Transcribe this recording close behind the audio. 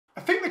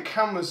think the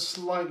camera's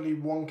slightly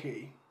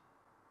wonky.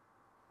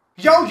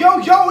 Yo, yo,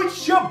 yo,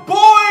 it's your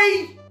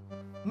boy!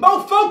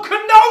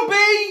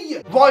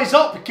 PleasantKenobi! Rise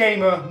up,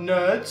 gamer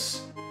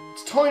nerds.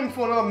 It's time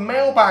for another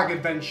mailbag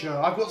adventure.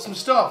 I've got some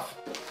stuff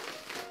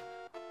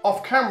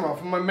off camera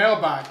from my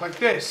mailbag, like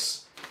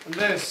this, and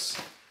this,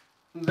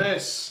 and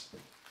this,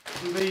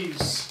 and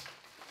these.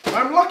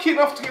 I'm lucky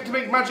enough to get to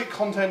make magic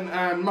content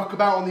and muck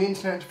about on the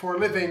internet for a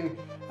living,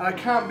 and I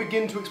can't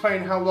begin to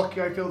explain how lucky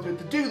I feel to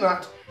do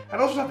that,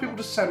 and also have people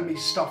to send me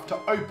stuff to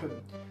open.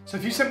 So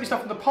if you sent me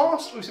stuff in the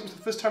past, or you sent me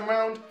stuff this time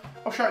around,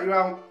 I'll shout you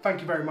out. Thank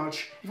you very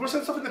much. If you want to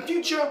send stuff in the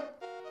future,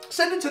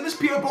 send it to this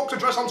PO box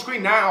address on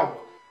screen now.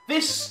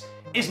 This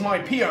is my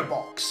PO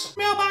box.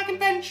 Mailbag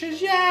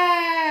Adventures,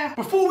 yeah!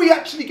 Before we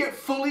actually get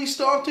fully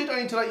started,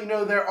 I need to let you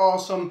know there are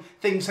some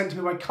things sent to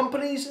me by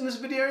companies in this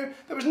video.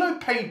 There was no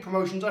paid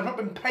promotions. I've not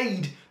been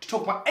paid to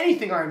talk about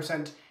anything I am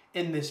sent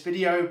in this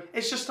video.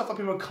 It's just stuff that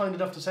people are kind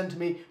enough to send to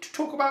me to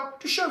talk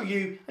about, to show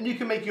you, and you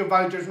can make your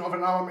value judgment of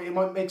it, and you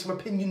might make some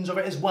opinions of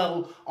it as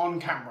well on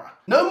camera.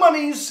 No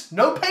monies,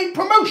 no paid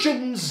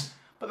promotions,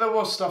 but there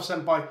was stuff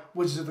sent by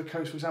Wizards of the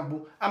Coast, for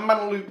example, and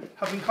Manaloop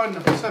have been kind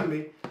enough to send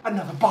me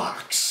another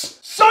box.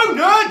 So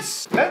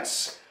nerds,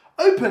 let's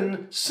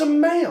open some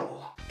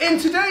mail. In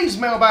today's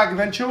mailbag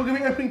adventure, we're going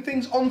to be opening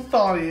things on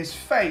Thalia's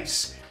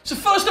face. So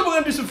first up, we're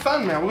going to do some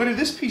fan mail. We're going to do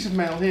this piece of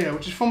mail here,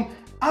 which is from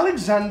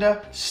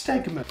Alexander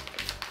Stegman.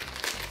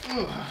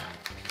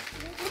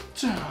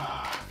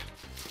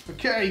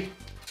 Okay,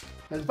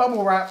 there's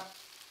bubble wrap.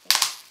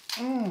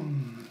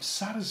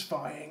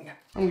 Satisfying.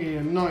 I'm gonna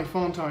get a knife,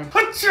 aren't I?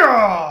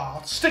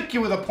 I'll stick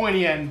you with a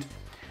pointy end.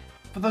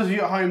 For those of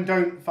you at home,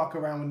 don't fuck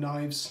around with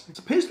knives. It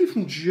appears to be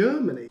from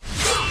Germany.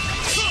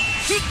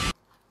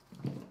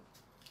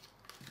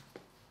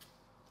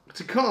 It's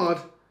a card.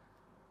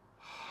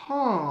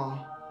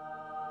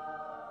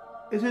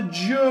 It's a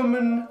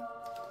German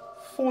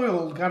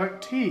foiled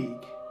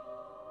Galactique.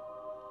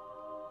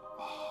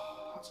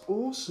 Oh, that's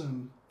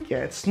awesome. Yeah,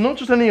 it's not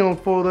just any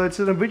old foil though, it's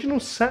an original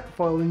set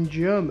foil in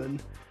German.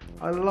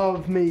 I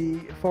love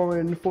me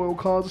foreign foil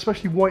cards,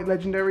 especially white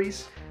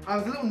legendaries. I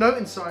have a little note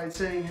inside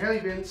saying, "Hey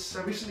Vince,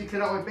 I recently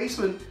cleared out my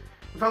basement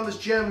and found this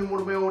gem in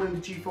one of my old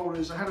NDG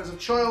folders. I had it as a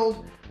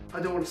child, I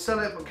don't want to sell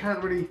it, but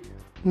can't really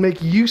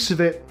make use of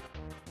it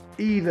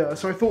either.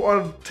 So I thought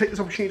I'd take this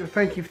opportunity to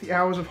thank you for the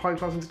hours of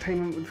high-class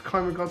entertainment with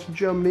kind regards from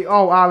Germany."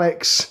 Oh,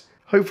 Alex.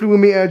 Hopefully we'll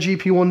meet at a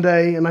GP one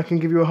day and I can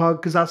give you a hug,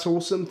 because that's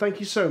awesome. Thank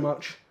you so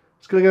much.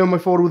 It's going to go in my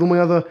folder with all my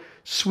other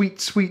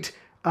sweet, sweet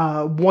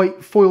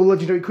white foil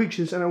legendary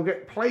creatures, and it'll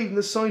get played in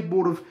the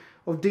sideboard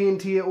of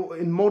D&T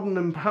in Modern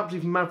and perhaps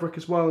even Maverick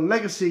as well, and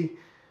Legacy.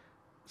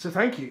 So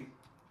thank you.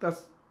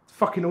 That's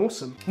fucking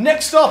awesome.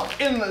 Next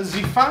up in the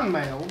fan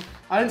mail,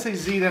 I didn't say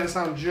Z, then it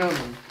sounded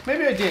German.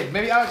 Maybe I did.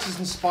 Maybe Alex has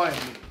inspired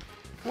me.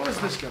 What is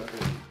this going to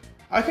be?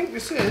 I think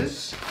this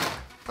is...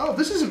 Oh,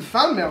 this isn't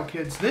fan mail,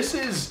 kids. This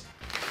is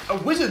a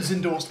Wizards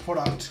endorsed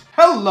product.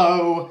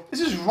 Hello.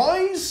 This is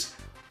Rise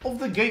of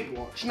the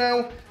Gatewatch.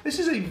 Now, this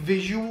is a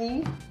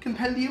visual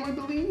compendium, I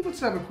believe. Let's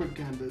have a quick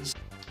ganders.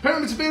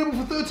 Apparently it's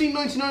available for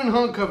 $13.99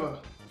 hardcover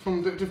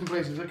from different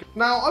places. Okay.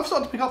 Now, I've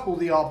started to pick up all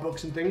the art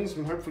books and things,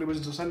 and hopefully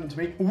Wizards will send them to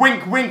me.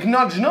 Wink, wink,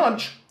 nudge,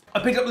 nudge.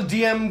 I picked up the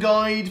DM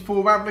guide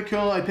for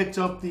Ravnica. I picked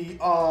up the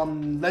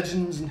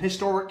Legends and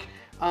Historic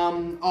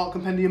art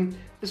compendium.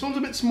 This one's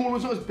a bit smaller,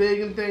 it's not as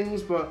big and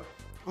things, but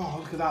oh,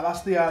 look at that.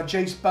 That's the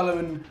Jace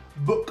Bellowen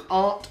book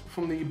art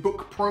from the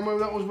book promo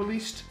that was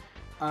released.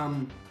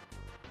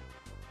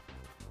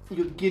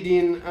 You got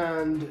Gideon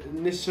and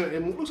Nissa,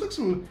 and what looks like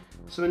some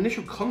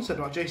initial concept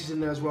art. Jace is in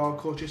there as well, of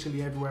course, Jace can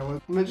be everywhere.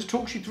 And then just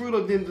talks you through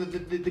like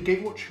the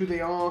Gatewatch, who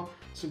they are,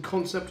 some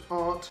concept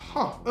art.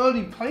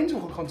 Early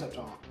Planeswalker concept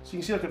art. So you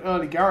can see like an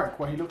early Garrick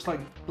where he looks like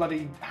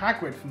bloody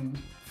Hagrid from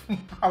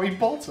Harry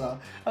Potter.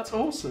 That's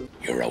awesome.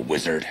 You're a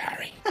wizard,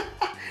 Harry.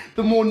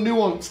 The more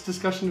nuanced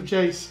discussion of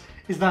Jace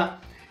is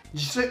that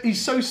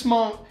he's so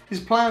smart, his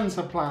plans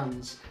have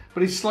plans,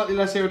 but he's slightly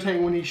less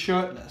irritating when he's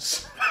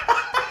shirtless.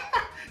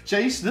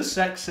 Jace, the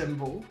sex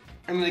symbol.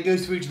 And then it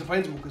goes through each of the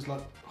Planeswalkers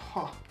like,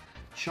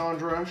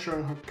 Chandra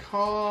showing her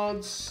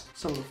cards,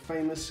 some of the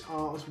famous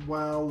art as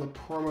well, the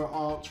promo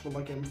arts for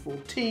like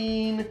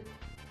M14,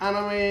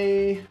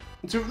 anime.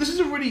 And so this is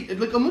a really,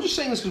 like, I'm not just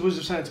saying this because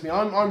Wizards have sent it to me,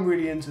 I'm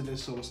really into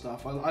this sort of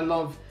stuff. I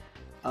love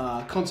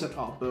concept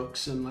art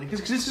books, and like,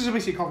 because this is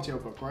basically a coffee table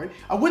book, right?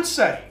 I would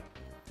say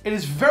it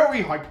is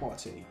very high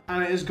quality,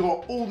 and it has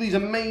got all these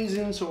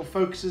amazing sort of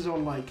focuses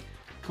on like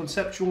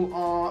conceptual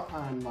art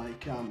and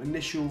like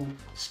initial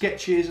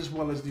sketches, as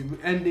well as the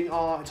ending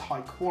art. It's high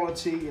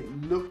quality, it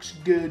looks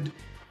good,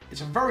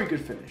 it's a very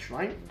good finish,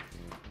 right?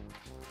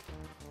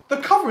 The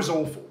cover is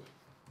awful.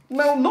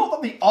 Now, not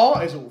that the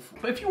art is awful,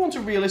 but if you want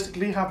to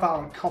realistically have that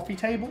on a coffee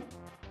table,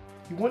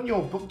 you want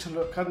your book to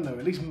look, I don't know,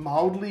 at least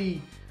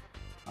mildly,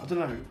 I don't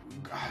know,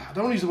 I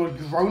don't want to use the word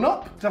grown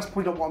up, that's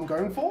probably not what I'm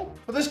going for.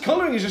 But this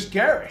colouring is just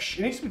garish.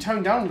 It needs to be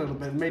toned down a little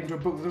bit and made into a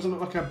book that doesn't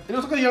look like it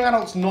looks like a young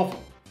adult's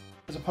novel,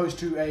 as opposed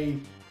to a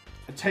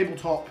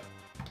tabletop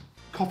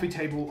coffee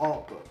table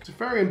art book. So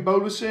Fairy and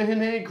Bolus are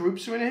in here,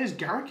 groups are in here, is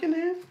Garrick in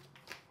here?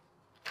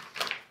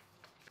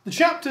 The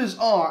chapters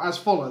are as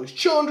follows.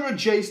 Chandra,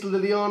 Jace,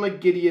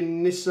 Liliana,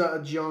 Gideon, Nissa,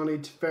 Ajani,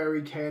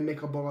 Teferi, Kea,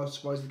 Nicol,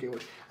 Surprise the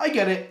Gatewatch. I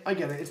get it.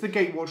 It's the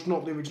Gatewatch,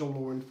 not the original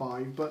lore in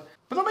 5, but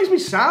that makes me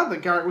sad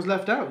that Garrett was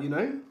left out, you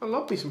know? I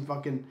love me some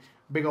fucking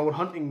big old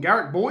hunting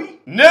Garrett boy.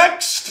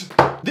 Next!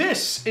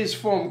 This is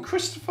from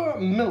Christopher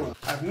Miller.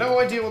 I have no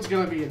idea what's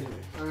going to be in here.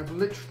 I have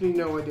literally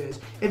no ideas.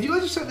 If you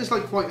guys have sent this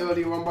like quite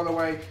earlier on, by the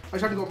way, I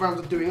just haven't got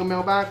around to doing a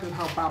mailbag and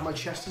how bad my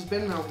chest has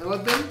been and how ill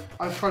I've been.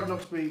 I've tried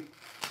not to be...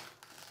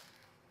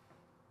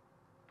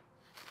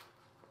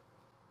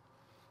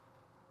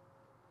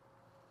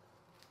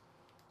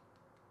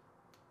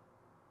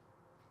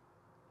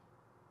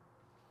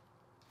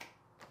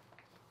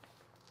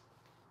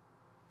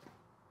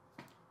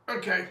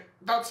 Okay,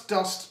 that's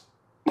dust.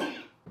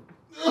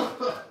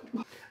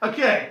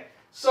 Okay,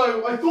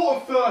 so I thought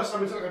at first I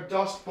was like a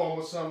dust bomb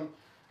or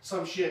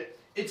some shit.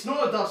 It's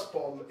not a dust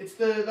bomb. It's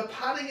the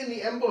padding in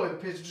the envelope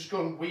appears to have just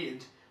gone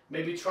weird.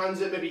 Maybe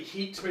transit, maybe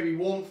heat, maybe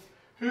warmth.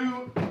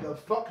 Who the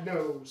fuck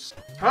knows?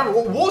 However,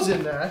 what was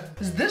in there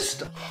is this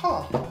stuff.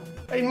 Huh.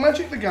 A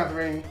Magic the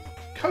Gathering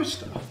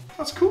coaster.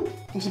 That's cool.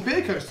 And some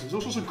beer coasters,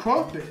 all sorts of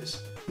craft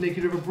beers.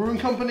 Naked River Brewing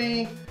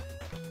Company.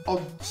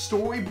 Odd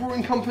Story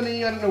Brewing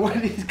Company, I don't know what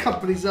these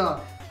companies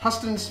are.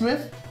 Huston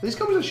Smith, these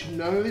companies I should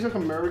know, these are like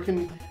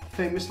American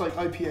famous like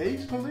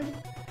IPAs or something.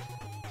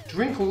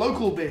 Drink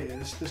local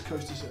beers, this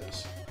coaster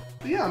says.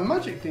 But yeah, a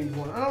magic themed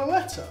one, and a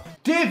letter.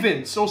 Dear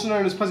Vince, also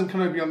known as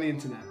PleasantKenobi on the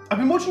internet. I've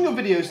been watching your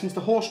videos since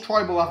the Horse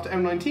Tribal after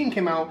M19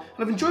 came out,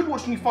 and I've enjoyed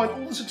watching you find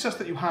all the success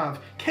that you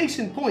have. Case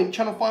in point,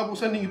 Channel 5 will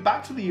sending you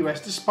back to the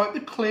US despite the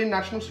clear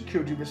national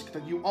security risk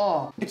that you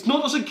are. It's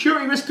not a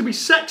security risk to be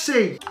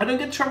sexy! I don't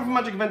get to travel for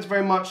magic events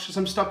very much, because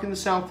I'm stuck in the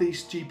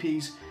Southeast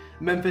GPs,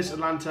 Memphis,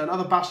 Atlanta, and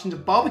other bastions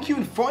of barbecue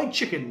and fried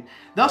chicken.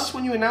 Thus,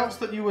 when you announced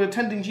that you were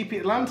attending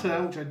GP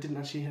Atlanta, which I didn't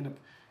actually end up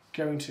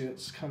going to,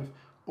 it's kind of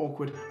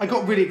awkward. I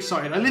got really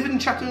excited. I live in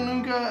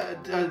Chattanooga,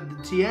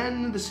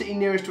 TN, the city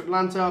nearest to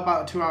Atlanta,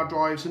 about a 2-hour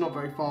drive, so not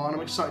very far, and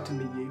I'm excited to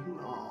meet you.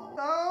 Oh,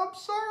 I'm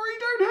sorry,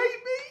 don't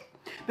hate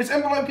me. This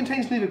envelope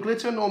contains neither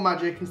glitter nor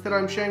magic. Instead,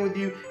 I'm sharing with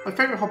you my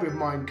favourite hobby of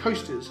mine,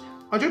 coasters.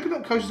 I enjoy picking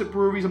up coasters at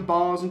breweries and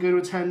bars and go to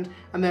attend,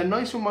 and they're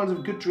nice reminders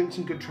of good drinks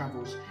and good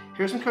travels.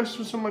 Here are some coasters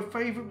from some of my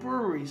favourite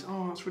breweries.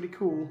 Oh, that's really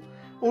cool.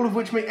 All of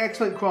which make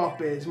excellent craft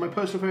beers, my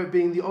personal favourite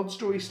being the Odd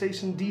Story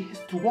Station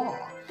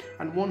d'Histoire,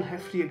 and one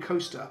heftier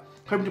coaster.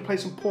 Hoping to play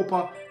some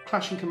Pauper,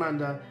 Clashing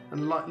Commander,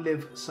 and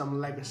live some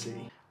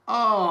legacy.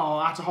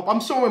 Oh, that's a hop.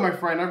 I'm sorry, my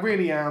friend, I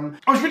really am.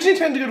 I was originally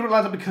intending to go to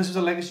Atlanta because it's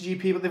a Legacy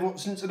GP, but they've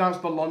since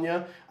announced Bologna,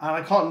 and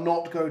I can't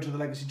not go to the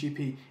Legacy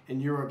GP in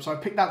Europe. So I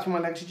picked that for my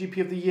Legacy GP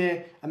of the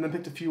year, and then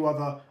picked a few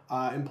other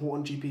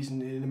important GPs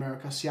in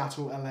America,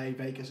 Seattle, LA,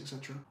 Vegas,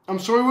 etc. I'm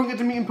sorry we won't get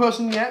to meet in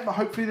person yet, but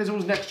hopefully there's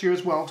always next year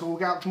as well, so we'll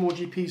get out to more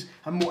GPs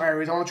and more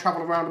areas. I want to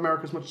travel around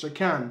America as much as I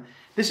can.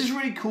 This is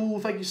really cool,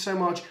 thank you so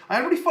much. I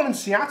had really fun in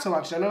Seattle,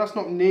 actually. I know that's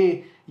not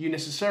near you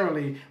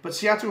necessarily, but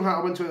Seattle,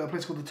 I went to a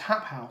place called the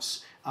Tap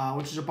House,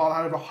 which is a bar that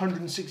had over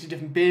 160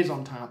 different beers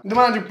on tap. The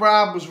manager,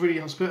 Brad, was really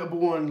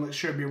hospitable and like,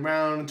 showed me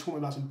around and taught me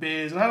about some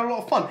beers, and I had a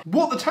lot of fun.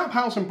 What the Tap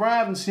House and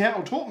Brad and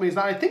Seattle taught me is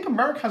that I think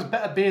America has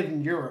better beer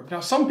than Europe. Now,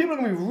 some people are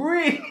going to be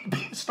really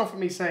pissed off at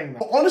me saying that.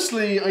 But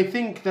honestly, I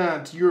think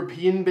that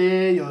European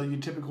beer, your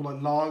typical like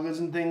lagers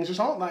and things, just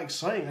aren't that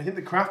exciting. I think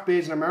the craft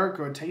beers in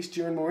America are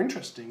tastier and more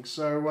interesting.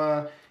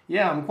 So,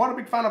 yeah, I'm quite a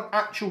big fan of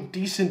actual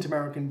decent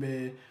American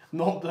beer,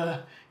 not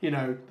the, you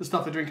know, the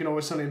stuff they're drinking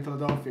Always Sunny in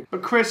Philadelphia.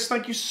 But Chris,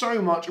 thank you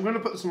so much. I'm going to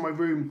put this in my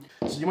room,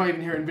 so you might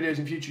even hear it in videos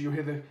in future. You'll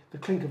hear the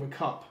clink of a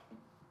cup.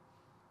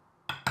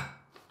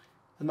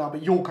 And that'll be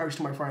your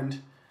coaster, my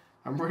friend.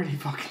 I'm really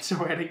fucking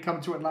sorry I didn't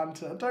come to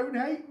Atlanta. Don't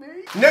hate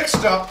me.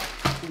 Next up,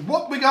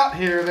 what we got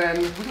here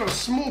then, we've got a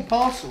small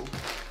parcel,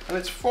 and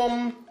it's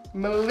from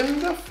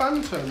Melinda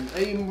Phantom,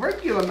 a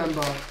regular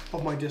member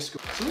of my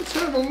Discord. So let's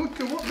have a look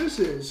at what this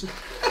is.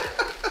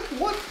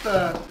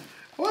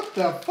 What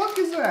the fuck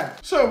is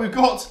that? So we've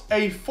got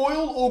a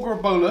foil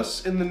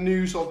Augurobolus in the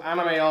new sort of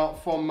anime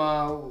art from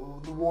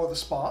the War of the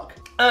Spark,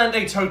 and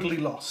a Totally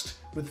Lost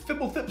with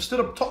Fibblethip stood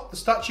up top the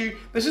statue.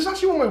 This is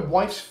actually one of my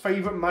wife's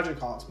favourite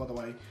magic arts, by the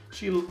way.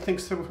 She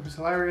thinks Fibblethip is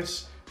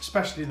hilarious,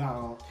 especially that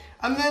art.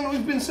 And then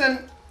we've been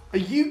sent a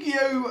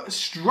Yu-Gi-Oh!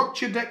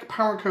 Structure Deck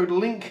Power Code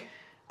Link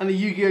and a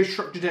Yu-Gi-Oh!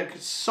 Structure Deck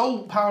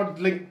Soul Powered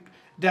Link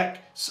Deck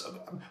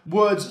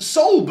words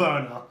Soul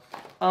Burner.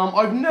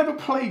 I've never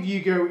played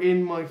Yu-Gi-Oh!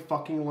 In my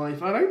fucking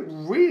life. I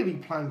don't really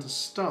plan to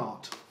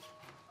start.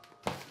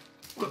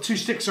 Got 2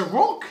 sticks of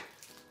rock.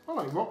 I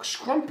like rock.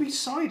 Scrumpy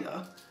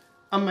cider.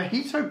 A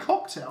mojito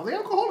cocktail. The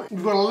alcoholic.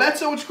 We've got a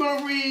letter which we're going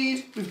to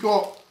read. We've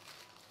got...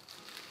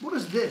 What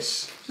is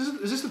this?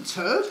 Is this a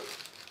turd?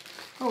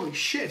 Holy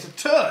shit, it's a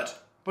turd.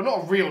 But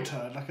not a real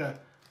turd. Like a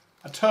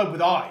turd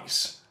with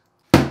eyes.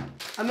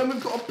 And then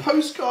we've got a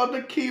postcard and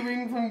a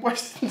keyring from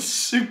Western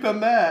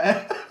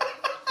Supermare.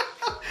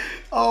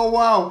 Oh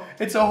wow,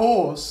 it's a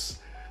horse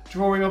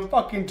drawing a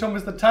fucking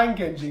Thomas the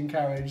Tank Engine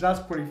carriage. That's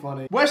pretty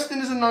funny.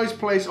 Weston is a nice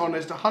place,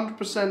 honest.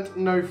 100%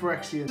 no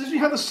Phyrexian. Since we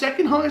have the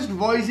second highest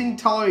rising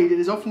tide, it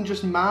is often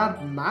just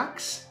Mad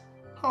Max.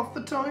 half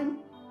the time.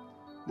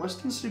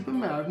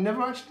 Western-super-Mare, I've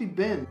never actually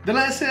been. The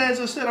letter says,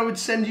 I said I would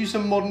send you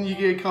some modern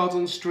Yu-Gi-Oh cards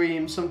on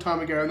stream some time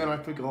ago, and then I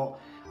forgot.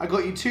 I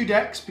got you 2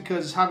 decks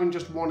because having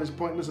just one is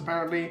pointless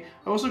apparently.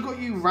 I also got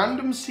you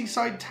random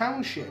seaside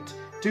town shit.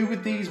 Do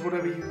with these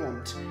whatever you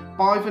want.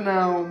 Bye for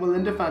now,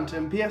 Melinda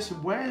Phantom. P.S.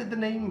 Where did the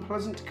name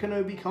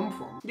PleasantKenobi come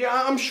from?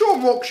 Yeah, I'm sure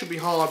rock should be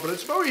hard, but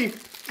it's very,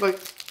 like...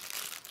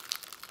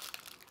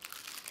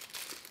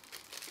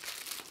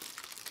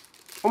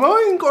 I'm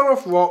only got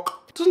off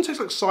rock. It doesn't taste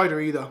like cider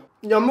either.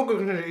 Yeah, I'm not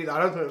going to eat that. I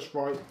don't think that's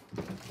right.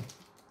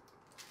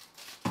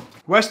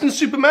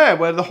 Western-super-Mare,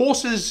 where the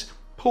horses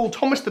pull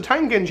Thomas the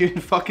Tank Engine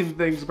fucking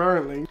things,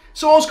 apparently.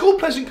 So I was called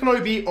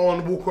PleasantKenobi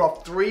on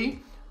Warcraft 3.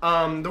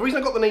 The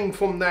reason I got the name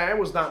from there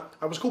was that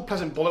I was called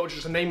Pleasant Bullet, which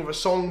is the name of a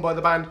song by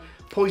the band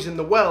Poison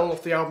the Well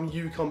off the album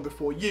You Come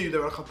Before You.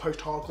 They're like a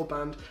post-hardcore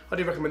band. I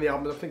do recommend the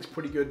album, I think it's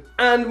pretty good.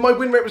 And my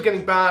win rate was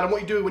getting bad, and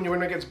what you do when your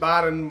win rate gets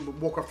bad in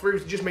Warcraft 3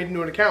 is you just made a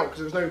new account,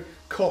 because there's no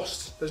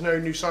cost, there's no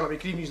new sign-up, you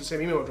could even use the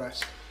same email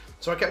address.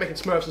 So I kept making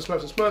Smurfs and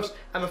Smurfs and Smurfs,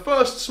 and the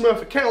first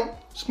Smurf account,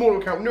 smaller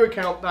account, new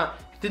account, that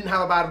didn't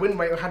have a bad win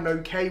rate or had an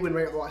okay win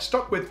rate that I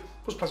stuck with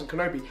was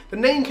PleasantKenobi. The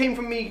name came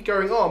from me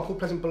going, oh, I'm called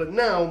Pleasant Bullet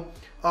now.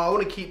 I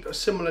want to keep a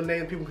similar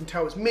name that people can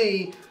tell it's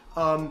me.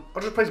 I'll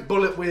just replace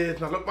Bullet with,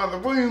 and I looked around the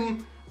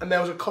room, and there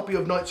was a copy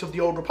of Knights of the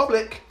Old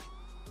Republic.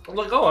 I was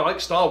like, oh, I like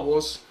Star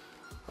Wars.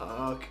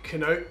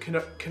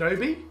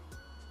 Kenobi?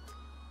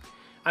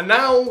 And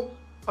now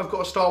I've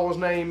got a Star Wars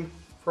name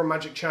for a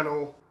magic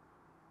channel.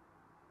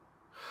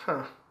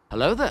 Huh.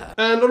 Hello there.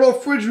 And on our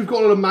fridge, we've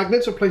got a lot of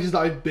magnets of places that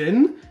I've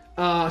been.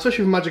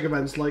 Especially for magic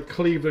events like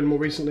Cleveland more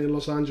recently in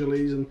Los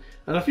Angeles and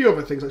a few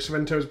other things like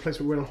Sorrento is a place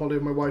we went on holiday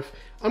with my wife.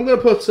 I'm going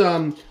to put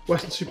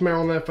Western-super-Mare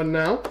on there for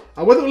now.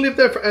 Whether it'll live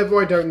there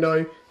forever I don't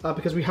know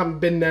because we haven't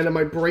been there and I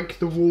might break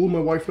the rule. My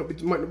wife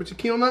might not be too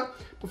keen on that.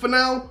 But for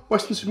now,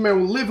 Western-super-Mare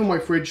will live on my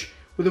fridge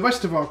with the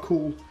rest of our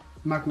cool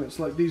magnets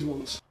like these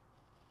ones.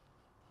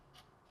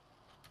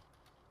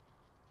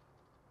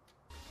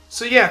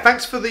 So yeah,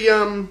 thanks for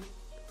the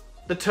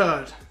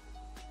turd.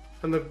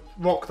 And the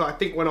rock that I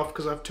think went off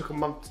because I took a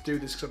month to do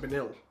this because I've been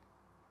ill.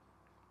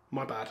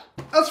 My bad.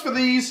 As for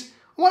these,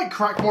 I might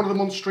crack one of them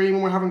on stream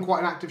when we're having quite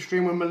an active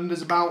stream when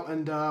Melinda's about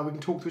and we can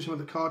talk through some of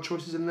the card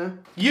choices in there.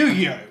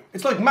 Yu-Gi-Oh!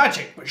 It's like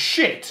magic, but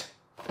shit.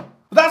 But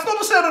that's not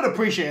to say I don't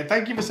appreciate it.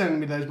 Thank you for sending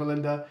me those,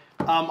 Melinda.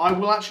 I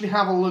will actually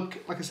have a look,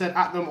 like I said,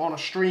 at them on a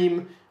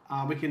stream.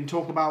 We can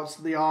talk about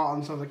the art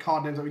and some of the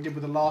card names that we did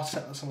with the last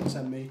set that someone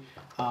sent me.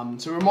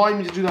 So remind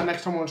me to do that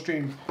next time we're on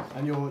stream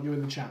and you're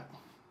in the chat.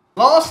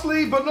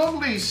 Lastly, but not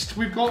least,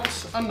 we've got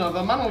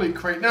another Mana Loot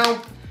crate.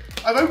 Now,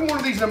 I've opened one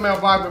of these in a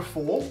mailbag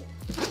before.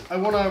 I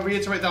want to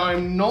reiterate that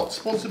I'm not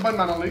sponsored by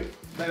Mana Loot.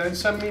 They don't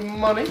send me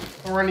money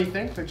or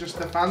anything. They're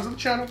fans of the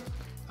channel,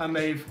 and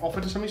they've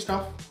offered to send me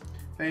stuff.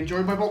 They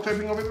enjoyed my box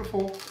opening of it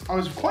before. I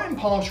was quite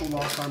impartial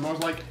last time. I was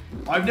like,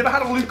 I've never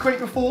had a loot crate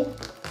before,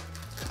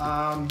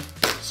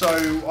 so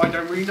I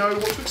don't really know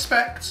what to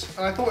expect.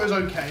 And I thought it was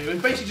okay. It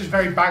was basically just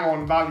very bang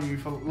on value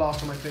for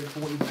last time, I think, for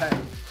what you pay.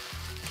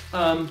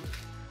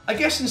 I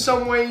guess in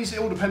some ways it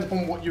all depends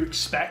upon what you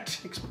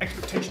expect.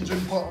 Expectations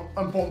are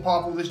an important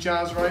part of all this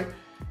jazz, right?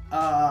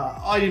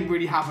 I didn't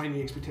really have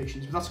any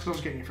expectations, but that's because I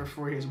was getting it for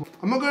free as well.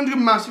 I'm not going to do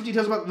massive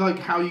details about like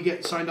how you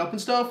get signed up and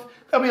stuff.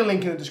 There'll be a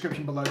link in the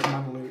description below to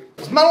Mana Loot.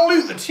 It's Mana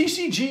Loot, the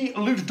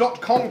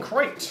TCGloot.com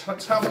crate.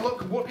 Let's have a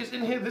look at what is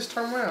in here this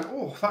time around.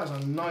 Oh, that is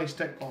a nice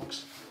deck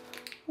box.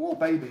 Oh,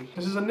 baby.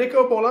 This is a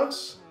Nico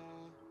Bolas.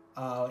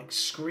 Like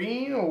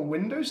screen or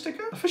window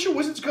sticker. Official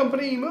Wizards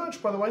Company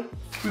merch, by the way.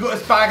 We've got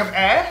this bag of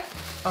air.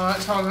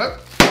 Let's have a look.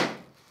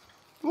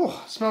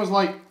 Oh, smells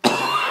like...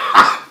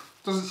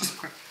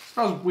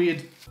 smells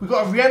weird. We've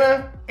got a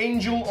Rihanna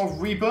Angel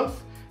of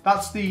Rebirth.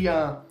 That's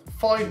the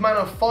 5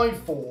 mana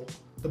 5/4.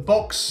 The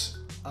box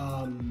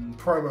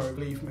promo, I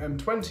believe, from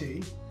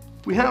M20.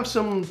 We have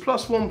some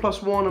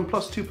 +1/+1 and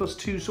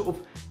 +2/+2 sort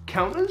of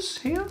counters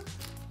here.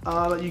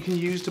 That you can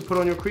use to put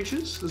on your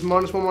creatures. There's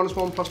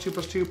 -1/-1,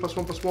 +2/+2,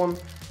 +1/+1,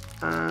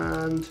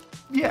 and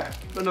yeah,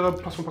 another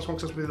 +1/+1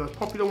 because that's the most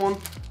popular one.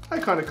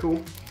 They're kind of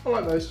cool. I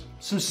like those.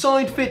 Some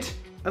side fit.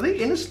 Are they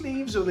inner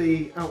sleeves or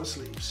the outer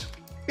sleeves?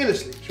 Inner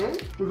sleeves,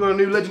 right? We've got a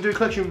new Legendary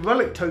Collection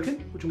Relic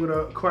token, which I'm going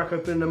to crack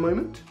open in a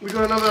moment. We've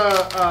got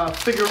another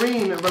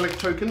figurine Relic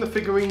token, the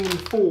Figurine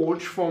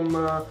Forge from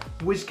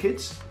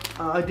WizKids.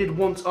 I did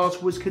once ask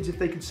WizKids if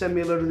they could send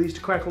me a load of these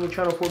to crack on the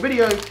channel for a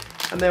video.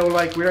 And they were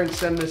like, we don't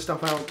send this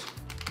stuff out.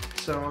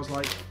 So I was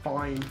like,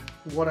 fine,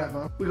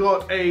 whatever. We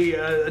got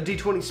a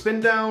D20 spin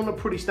down, a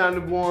pretty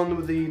standard one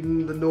with the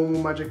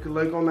normal Magic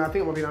logo on there. I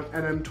think it might be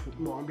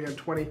an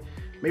M20.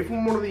 Maybe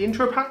from one of the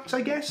intro packs,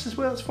 I guess, is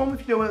where that's from.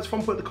 If you know where that's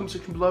from, put it in the comment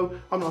section below.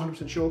 I'm not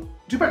 100% sure.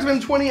 2 packs of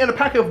M20 and a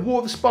pack of War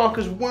of the Spark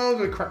as well. I'm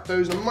gonna crack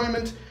those in a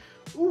moment.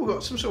 Ooh, we've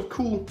got some sort of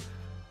cool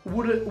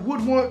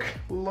woodwork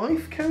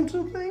life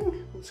counter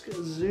thing. Let's get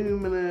a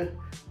zoom and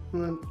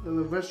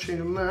a res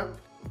change on that.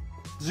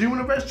 Zoom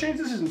and a res change?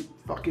 This isn't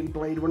fucking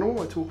Blade Runner.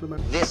 What am I talking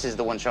about? This is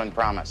the one showing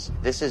promise.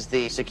 This is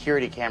the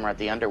security camera at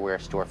the underwear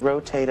store.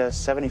 Rotate us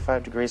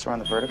 75 degrees around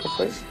the vertical,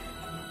 please.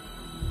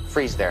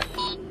 Freeze there.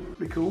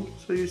 Pretty cool.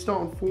 So you start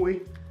on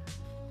 40.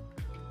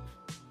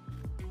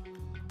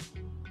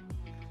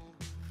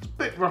 It's a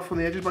bit rough on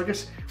the edges, but I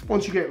guess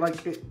once you get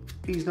like it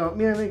eased up,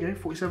 yeah, there you go,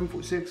 47,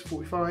 46,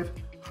 45.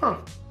 Huh.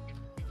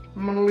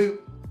 Monolith,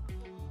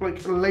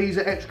 like a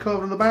laser etched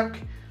curve on the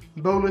back,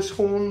 bolus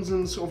horns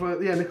and sort of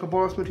a, yeah, nickel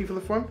bolas motif for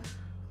the front.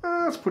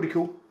 That's pretty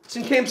cool. It's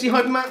in KMC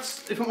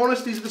Hypermats. If I'm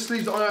honest, these are the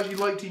sleeves that I actually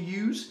like to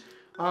use.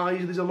 I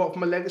use these a lot for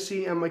my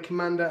Legacy and my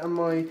Commander and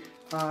my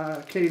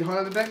Canadian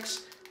Highlander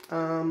decks.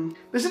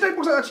 This is a deck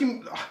box that actually,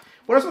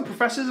 when I was at the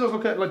Professors, I was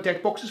looking at like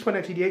deck boxes for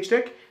an XTDH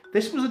deck.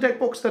 This was a deck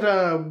box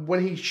that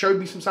when he showed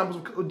me some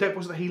samples of deck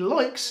boxes that he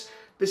likes,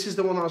 this is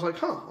the one that I was like,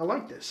 huh, I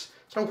like this.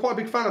 So I'm quite a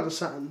big fan of the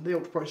Saturn, the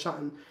Ultra Pro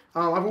Saturn.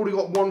 I've already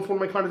got one for one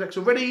of my Commander decks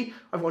already.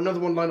 I've got another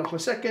one lined up for my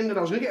second, and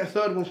I was going to get a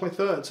third one for my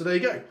third. So there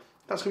you go.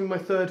 That's going to be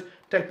my third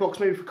deck box,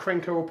 maybe for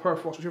Krenko or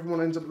Perfoss, whichever one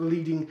ends up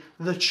leading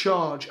the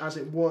charge, as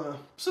it were.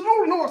 So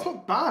no, it's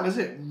not bad, is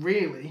it,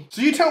 really?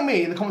 So you tell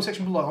me in the comment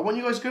section below. I want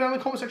you guys to go down in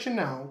the comment section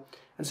now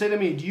and say to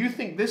me, do you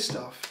think this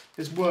stuff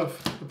is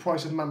worth the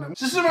price of Mando?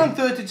 So this is around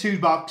 $32,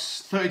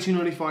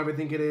 $32.95 I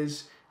think it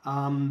is.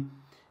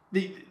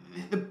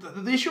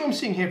 The issue I'm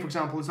seeing here, for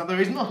example, is that there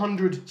isn't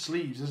 100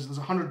 sleeves. There's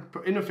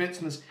 100 inner fits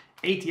and there's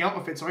 80 outer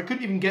fits. So I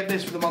couldn't even get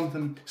this for the month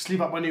and sleeve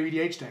up my new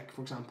EDH deck,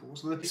 for example.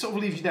 So it sort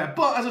of leaves you there.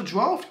 But as a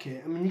draft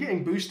kit, I mean, you're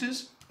getting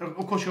boosters. Of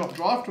course, you're not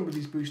drafting with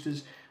these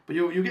boosters, but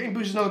you're getting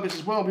boosters and other bits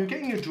as well. But you're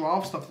getting your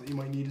draft stuff that you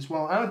might need as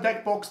well. And a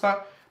deck box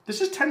that,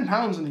 this is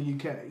 £10 in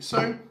the UK. So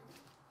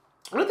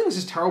I don't think this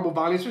is terrible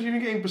value, especially if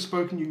you're getting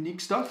bespoke and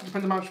unique stuff. It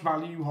depends on how much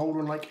value you hold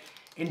on like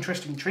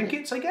interesting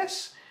trinkets, I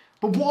guess.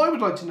 But what I would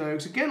like to know,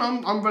 because again,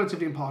 I'm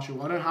relatively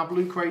impartial. I don't have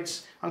loot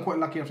crates. I'm quite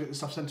lucky enough to get this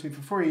stuff sent to me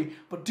for free.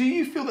 But do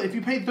you feel that if you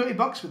paid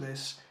 $30 for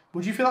this,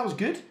 would you feel that was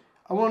good?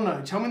 I want to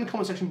know. Tell me in the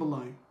comment section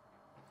below.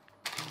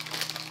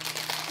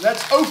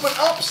 Let's open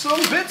up some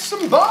bits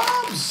and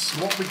bobs.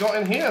 What we got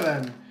in here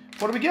then?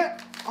 What do we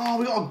get? Oh,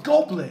 we got a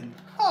goblin.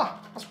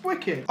 Ah, that's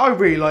wicked. I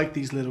really like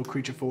these little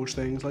creature forge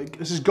things. Like,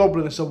 this is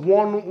goblin. It's a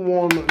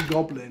 1/1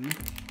 goblin.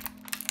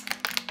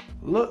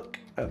 Look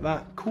at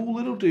that cool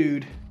little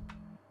dude.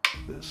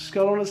 With a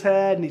skull on his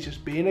head, and he's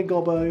just being a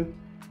gobbo.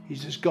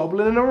 He's just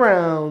gobbling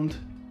around.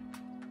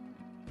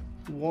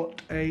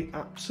 What a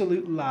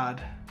absolute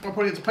lad. I'll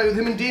probably get to play with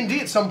him in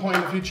D&D at some point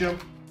in the future.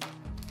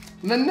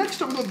 And then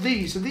next up we've got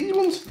these. So these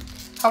ones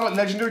have like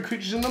legendary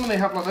creatures in them, and they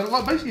have like, they're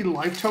like basically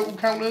life total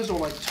counters or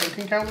like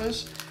token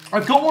counters.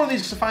 I've got one of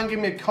these because a fan gave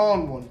me a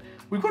Khan one.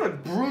 We've got a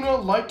Bruna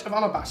Light of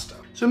Alabaster.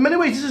 So in many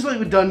ways this is like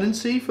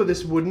redundancy for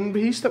this wooden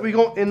piece that we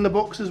got in the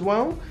box as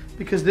well,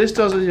 because this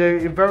does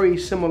a very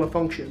similar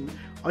function.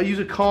 I use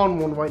a Khan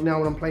one right now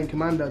when I'm playing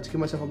Commander to give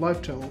myself a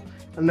life total,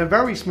 and they're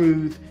very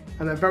smooth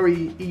and they're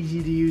very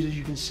easy to use, as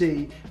you can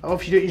see.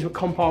 Obviously you don't use a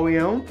Comp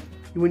REL.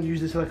 You wouldn't use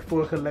this like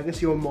for like a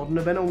Legacy or a Modern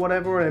event or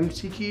whatever, or an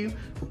MTQ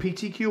or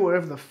PTQ, or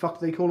whatever the fuck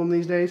they call them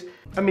these days.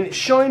 I mean, it's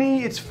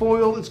shiny, it's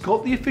foil, it's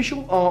got the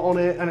official art on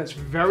it, and it's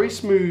very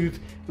smooth.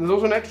 And there's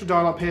also an extra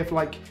dial up here for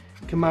like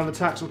Commander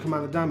attacks or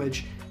Commander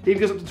damage. It even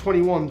goes up to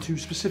 21 to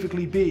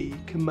specifically be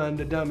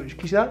Commander damage.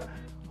 Can you see that?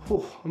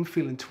 Oh, I'm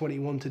feeling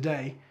 21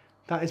 today.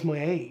 That is my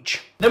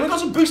age. Then we've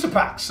got some booster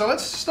packs. So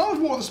let's start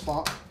with War of the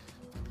Spark.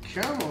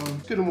 Come on,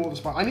 good on War of the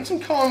Spark. I need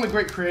some Khan the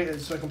Great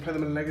Creators so I can play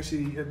them in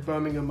Legacy at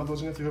Birmingham. Otherwise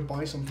I'm going to have to go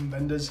buy some from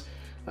vendors.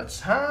 Let's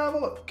have a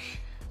look.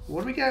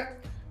 What do we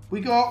get?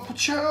 We got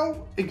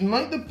Pachow,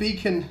 Ignite the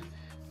Beacon.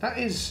 That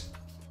is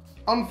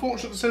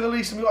unfortunate to say the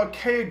least. And we got a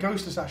Kea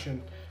Ghost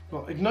Assassin.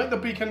 We've got Ignite the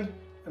Beacon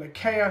and a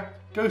Kea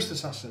Ghost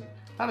Assassin.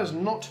 That is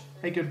not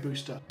a good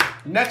booster.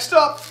 Next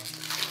up,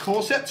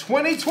 Core Set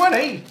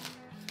 2020.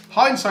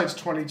 Hindsight's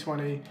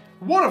 2020.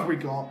 What have we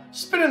got?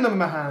 Spinning them in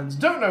my hands.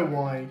 Don't know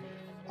why.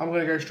 I'm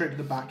going to go straight to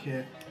the back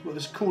here. We've got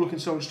this cool looking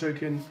Soldier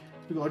Token.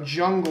 We've got a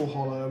Jungle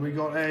Hollow. We've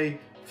got a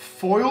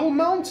Foil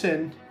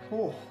Mountain.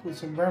 Oh, with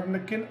some rare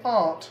looking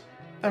art.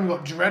 And we've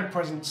got Dread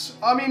Presence.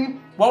 I mean,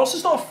 whilst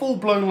it's not a full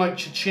blown like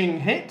cha-ching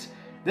hit,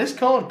 this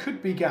card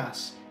could be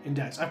gas in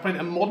decks. I've played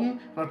it in Modern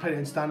and I've played it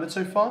in Standard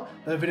so far.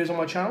 There are videos on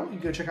my channel. You can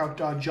go check out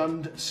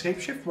Jund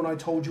Scapeshift when I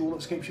told you all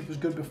that Scapeshift was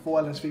good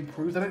before LSV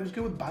proved that it was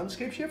good with banned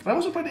Scapeshift. I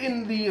also played it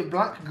in the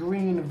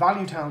Black-Green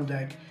Value Town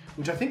deck,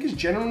 which I think is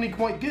generally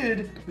quite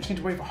good. We just need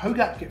to wait for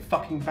Hogat to get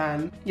fucking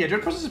banned. Yeah,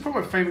 Dread Presence is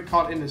probably my favourite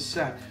card in this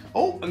set.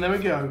 Oh, and there we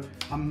go.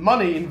 A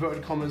money,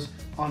 inverted commas,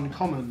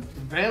 uncommon.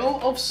 Veil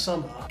of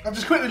Summer. I've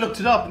just quickly looked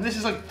it up, and this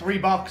is like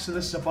 $3, and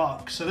this is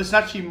 $1. So this is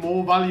actually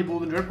more valuable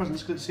than Dread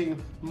Presence because it's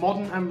seeing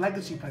Modern and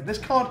Legacy play. This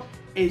card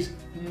is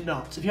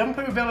nuts. If you haven't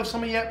played with Veil of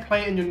Summer yet,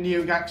 play it in your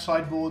Neogak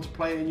sideboards,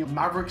 play it in your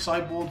Maverick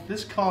sideboard.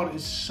 This card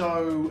is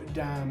so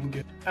damn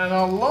good. And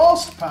our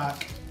last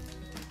pack,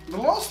 the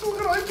last one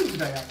we're going to open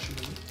today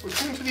actually. We're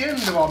coming to the end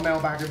of our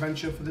mailbag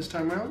adventure for this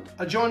time round.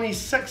 A Johnny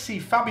Sexy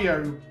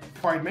Fabio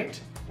Pridemate,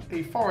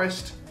 a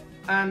Forest,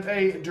 and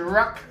a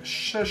Drak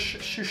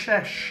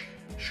Shushesh.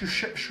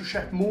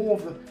 More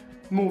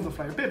of the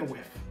flavour, a bit of a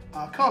whiff.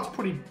 Card's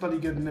pretty bloody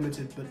good and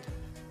limited, but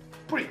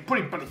pretty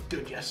bloody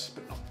good, yes,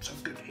 but not so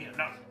good here,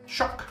 no.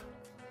 Shock.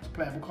 It's a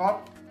playable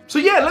card. So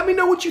yeah, let me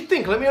know what you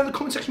think. Let me know in the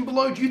comment section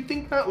below. Do you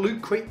think that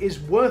loot crate is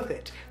worth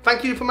it?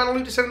 Thank you for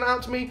Manaloot to sending it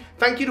out to me.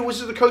 Thank you to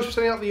Wizards of the Coast for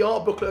sending out the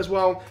art booklet as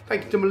well.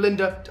 Thank you to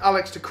Melinda, to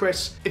Alex, to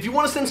Chris. If you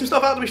want to send some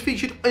stuff out to be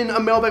featured in a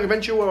mailbag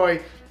adventure where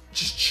I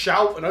just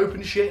shout and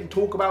open shit and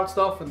talk about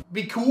stuff and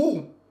be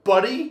cool,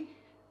 buddy,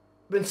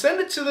 then send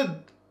it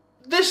to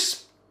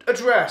this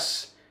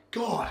address.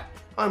 God,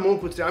 I'm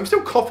awkward today. I'm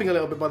still coughing a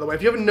little bit, by the way.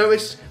 If you haven't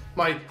noticed,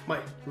 my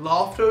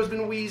laughter has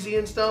been wheezy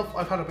and stuff.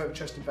 I've had a bit of a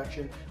chest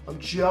infection. I'm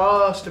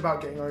just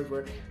about getting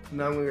over it. And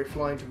now I'm going to go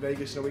flying to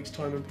Vegas in a week's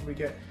time and probably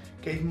get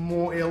even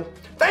more ill.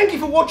 Thank you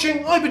for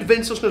watching. I've been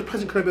Vince, also known as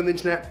PleasantKenobi on the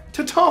internet.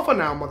 Ta-ta for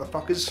now,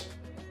 motherfuckers.